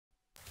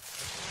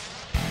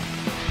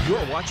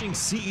You're watching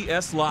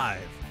CES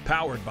Live,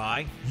 powered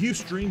by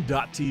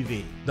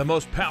Ustream.tv, the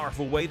most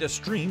powerful way to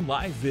stream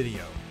live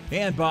video,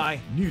 and by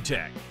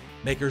NewTek,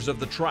 makers of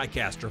the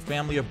TriCaster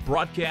family of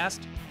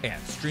broadcast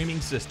and streaming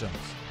systems.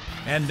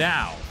 And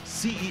now,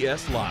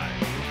 CES Live.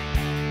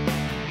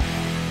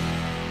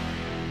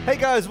 Hey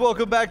guys,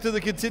 welcome back to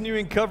the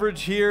continuing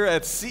coverage here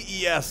at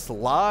CES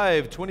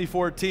Live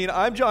 2014.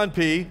 I'm John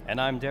P. And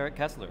I'm Derek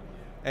Kessler.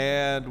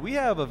 And we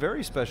have a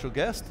very special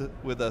guest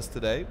with us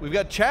today. We've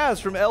got Chaz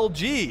from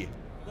LG.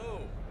 Hello.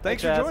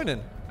 Thanks Hey, for Chaz.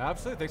 joining.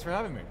 Absolutely, thanks for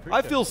having me.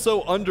 I feel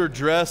so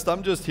underdressed.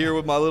 I'm just here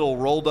with my little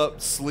rolled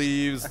up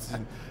sleeves.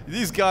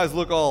 These guys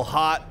look all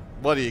hot.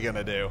 What are you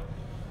gonna do?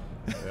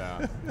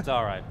 Yeah. It's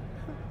all right.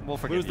 We'll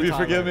forgive You you.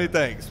 forgive me?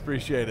 Thanks,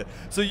 appreciate it.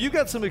 So you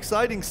got some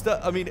exciting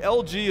stuff. I mean,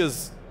 LG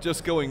is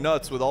just going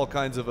nuts with all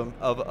kinds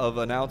of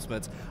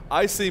announcements.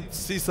 I see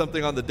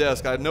something on the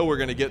desk I know we're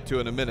going to get to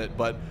in a minute,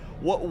 but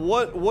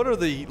what are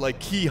the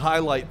key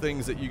highlight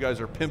things that you guys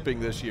are pimping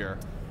this year?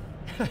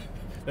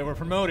 That we're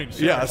promoting.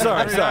 Sure. Yeah,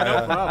 sorry.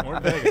 No problem. We're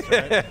in Vegas,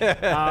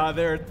 right?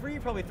 There are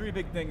probably three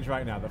big things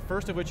right now. The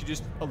first of which you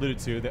just alluded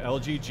to, the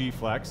LG G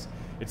Flex.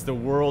 It's the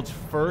world's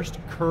first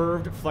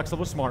curved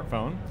flexible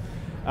smartphone.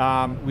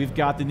 We've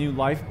got the new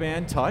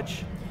LifeBand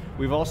Touch.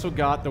 We've also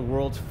got the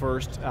world's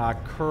first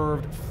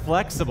curved,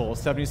 flexible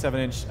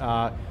 77-inch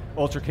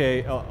Ultra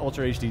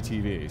HD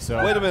TV.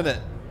 So Wait a minute.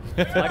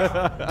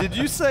 Did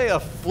you say a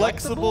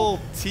flexible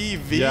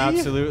TV? yeah,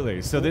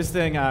 absolutely. So this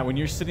thing, when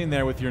you're sitting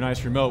there with your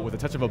nice remote, with a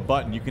touch of a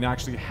button, you can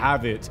actually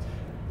have it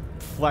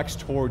flex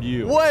toward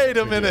you. Wait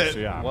a minute. So,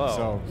 yeah. Whoa.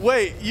 So,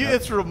 Wait,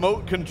 it's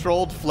remote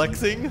controlled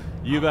flexing?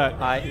 you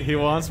bet. He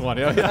wants one.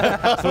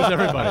 Yeah. So is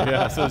everybody.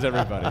 Yeah. So is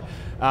everybody.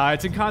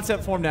 It's in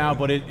concept form now,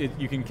 but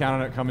you can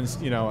count on it coming,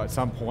 at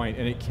some point,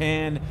 and it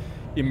can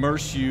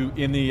immerse you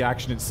in the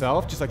action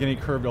itself, just like any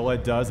curved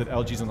OLED does that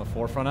LG's on the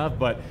forefront of.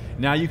 But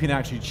now you can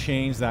actually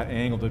change that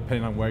angle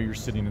depending on where you're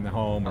sitting in the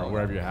home or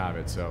wherever you have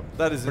it. So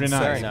That is pretty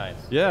insane. nice. Very nice.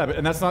 Yeah,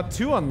 and that's not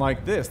too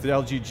unlike this, the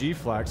LG G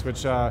Flex,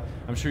 which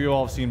I'm sure you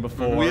all have seen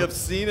before. We have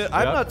seen it.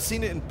 I've Yep. not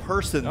seen it in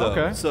person though.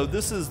 Okay. So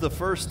this is the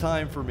first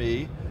time for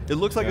me. It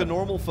looks like Yeah. a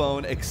normal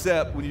phone,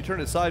 except when you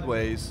turn it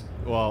sideways.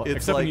 Well, it's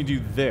except when you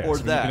do this, or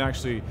when that. it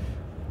actually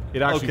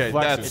Okay, flexes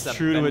that's- It's a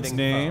true to its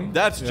bending name. phone.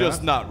 That's Yeah.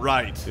 just not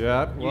right.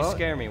 Yeah. You well,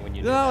 scare me when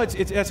you do No, that.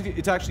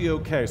 it's actually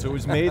okay. So it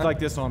was made like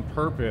this on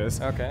purpose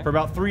Okay. for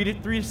about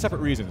three separate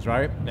reasons,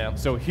 right? Yeah.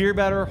 So hear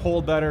better,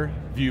 hold better,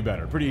 view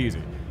better. Pretty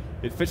easy.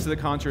 It fits to the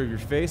contour of your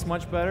face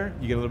much better.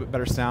 You get a little bit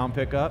better sound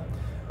pickup.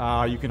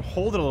 You can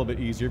hold it a little bit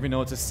easier, even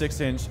though it's a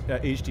 6-inch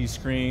HD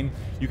screen.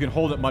 You can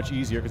hold it much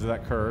easier because of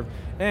that curve.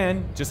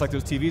 And just like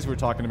those TVs we were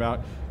talking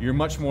about, you're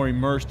much more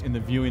immersed in the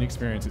viewing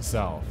experience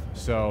itself.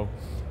 So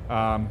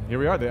here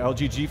we are. The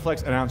LG G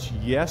Flex announced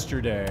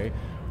yesterday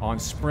on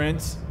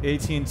Sprint,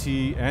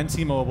 AT&T, and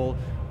T-Mobile,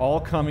 all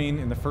coming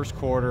in the first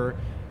quarter,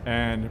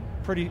 and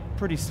pretty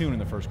soon in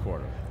the first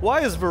quarter.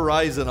 Why is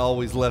Verizon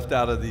always left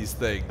out of these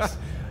things?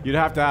 You'd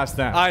have to ask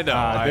them. I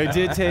know. They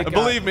did take.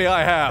 Believe me,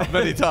 I have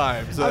many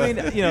times. I mean,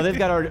 they've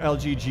got our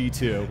LG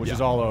G2, which Yeah. is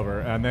all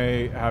over, and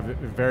they have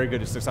very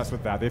good success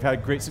with that. They've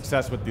had great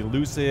success with the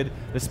Lucid,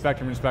 the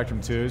Spectrum, and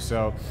Spectrum 2.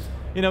 So,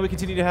 we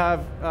continue to have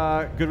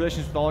good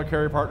relations with all our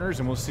carrier partners,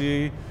 and we'll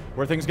see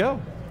where things go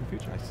in the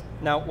future.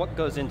 Now, what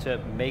goes into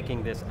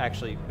making this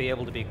actually be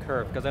able to be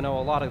curved? Because I know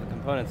a lot of the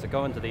components that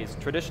go into these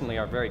traditionally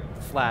are very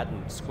flat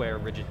and square,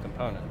 rigid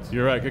components.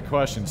 You're right, good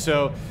question.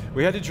 So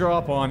we had to draw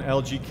up on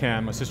LG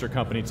Chem, a sister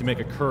company, to make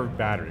a curved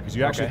battery, because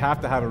you actually Okay.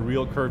 have to have a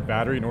real curved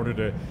battery in order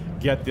to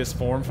get this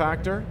form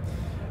factor.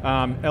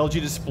 LG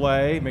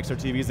Display makes our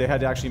TVs. They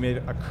had to actually make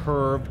a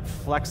curved,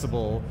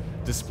 flexible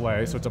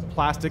display. So it's a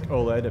plastic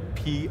OLED, a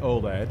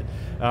P-OLED.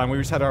 We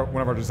just had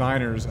one of our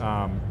designers,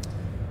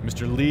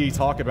 Mr. Lee,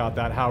 talk about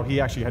that, how he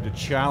actually had to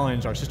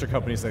challenge our sister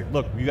companies, like,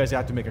 look, you guys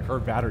have to make a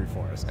curved battery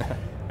for us.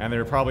 And they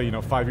were probably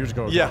 5 years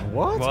ago, Yeah.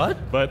 going, what?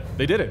 But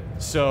they did it.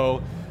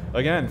 So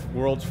again,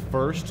 world's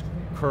first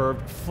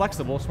curved,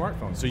 flexible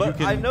smartphone. So you but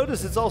can. I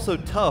notice it's also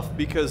tough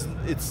because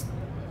it's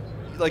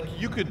like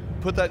you could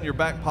put that in your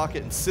back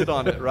pocket and sit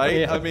on it, right?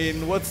 Yeah. I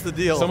mean, what's the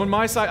deal? So on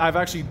my side, I've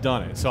actually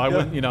done it. So I Yeah.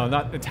 wouldn't,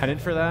 not intended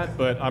for that,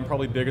 but I'm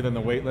probably bigger than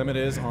the weight limit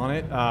is on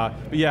it. But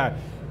yeah,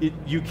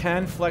 you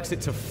can flex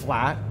it to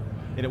flat,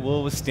 and it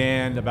will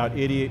withstand about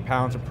 88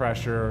 pounds of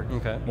pressure,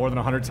 Okay. more than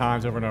 100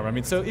 times over and over. I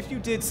mean, so if you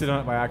did sit on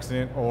it by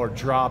accident or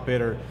drop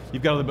it, or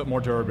you've got a little bit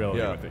more durability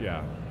Yeah. with it,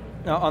 yeah.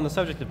 Now, on the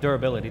subject of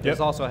durability, this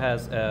Yep. also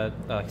has a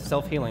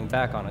self-healing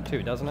back on it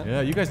too, doesn't it? Yeah,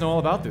 you guys know all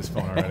about this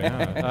phone already.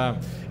 Huh?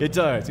 It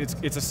does.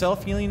 It's a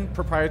self-healing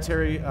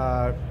proprietary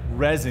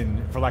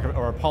resin,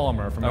 or a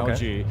polymer from Okay.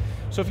 LG.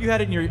 So if you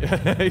had it in your,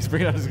 he's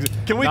bringing out his.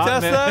 Can we not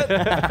test meant-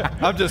 that?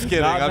 I'm just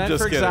kidding. Not I'm meant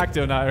just for kidding.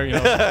 X-Acto,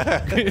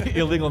 not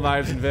illegal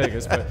knives in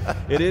Vegas, but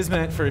it is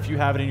meant for if you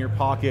have it in your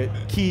pocket,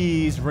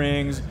 keys,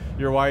 rings,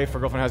 your wife or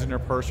girlfriend has it in her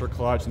purse or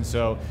clutch, and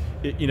so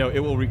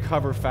it will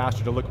recover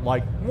faster to look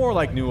more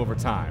like new over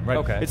time, right?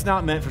 Okay. It's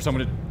not meant for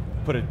someone to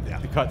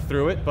cut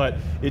through it, but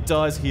it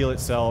does heal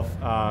itself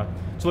to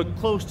look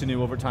close to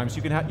new over time. So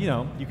you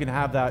can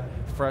have that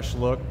fresh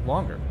look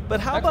longer. But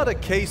how about a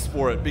case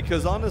for it?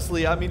 Because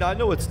honestly, I mean, I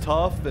know it's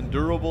tough and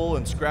durable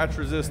and scratch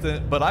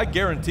resistant, but I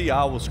guarantee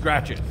I will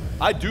scratch it.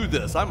 I do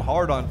this. I'm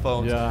hard on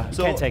phones. Yeah. You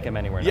can't take them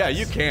anywhere. Yeah, else.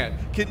 you can't.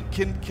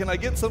 Can I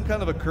get some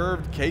kind of a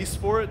curved case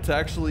for it to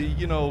actually,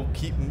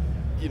 keep,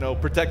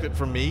 protect it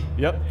from me?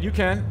 Yep, you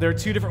can. There are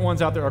 2 different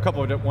ones out there, or a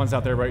couple of ones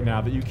out there right now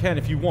that you can,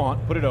 if you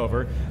want, put it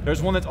over.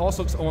 There's one that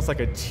also looks almost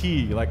like a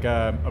T, like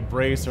a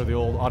brace or the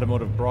old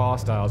automotive bra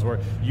styles, where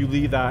you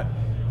leave that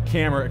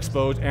camera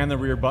exposed and the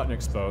rear button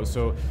exposed.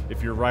 So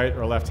if you're right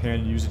or left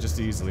hand, you use it just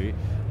easily.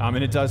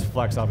 And it does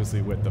flex,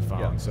 obviously, with the phone.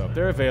 Yeah. So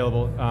they're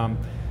available.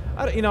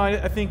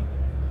 I think,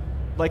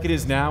 like it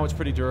is now, it's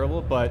pretty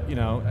durable, but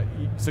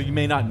so you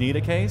may not need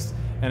a case.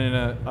 And in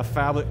a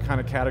phablet kind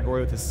of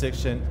category with a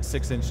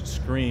 6-inch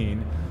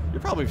screen,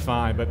 you're probably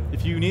fine. But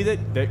if you need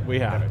it, we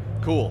have it.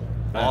 Cool.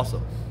 Yeah.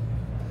 Awesome.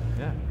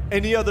 Yeah.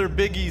 Any other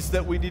biggies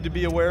that we need to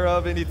be aware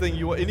of? Anything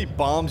any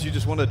bombs you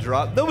just want to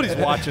drop? Nobody's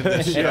watching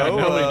this show.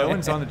 No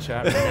one's on the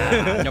chat right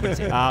now. Nobody's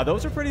here.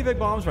 Those are pretty big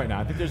bombs right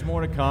now. I think there's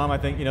more to come. I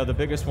think the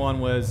biggest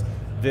one was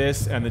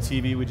this and the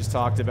TV we just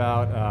talked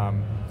about.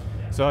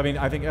 So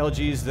I think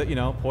LG's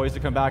poised to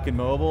come back in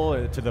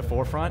mobile to the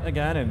forefront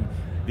again, and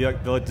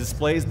the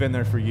display's been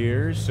there for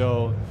years.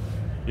 So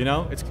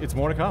it's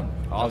more to come.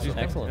 Awesome.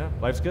 Excellent. Yeah,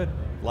 life's good.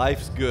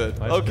 Life's good.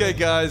 Life's okay, good.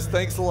 guys,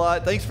 thanks a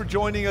lot. Thanks for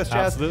joining us,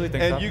 Chaz. Absolutely.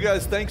 Thanks and for you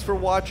guys, thanks for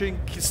watching.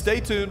 Stay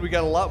tuned. We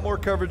got a lot more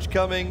coverage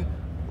coming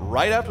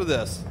right after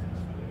this.